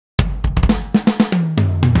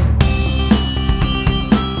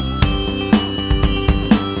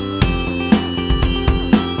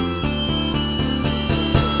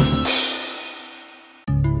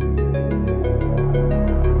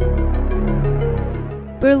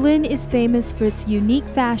Berlin is famous for its unique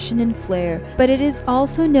fashion and flair, but it is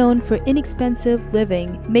also known for inexpensive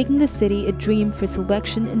living, making the city a dream for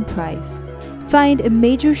selection and price. Find a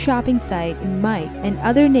major shopping site in Mainz and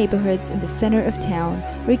other neighborhoods in the center of town,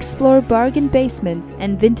 or explore bargain basements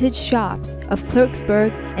and vintage shops of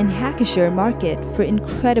Klerksburg and Hackischer Market for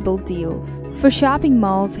incredible deals. For shopping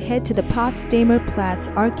malls, head to the Potsdamer Platz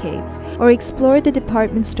arcades or explore the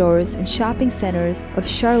department stores and shopping centers of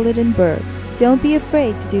Charlottenburg. Don't be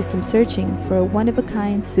afraid to do some searching for a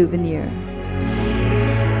one-of-a-kind souvenir.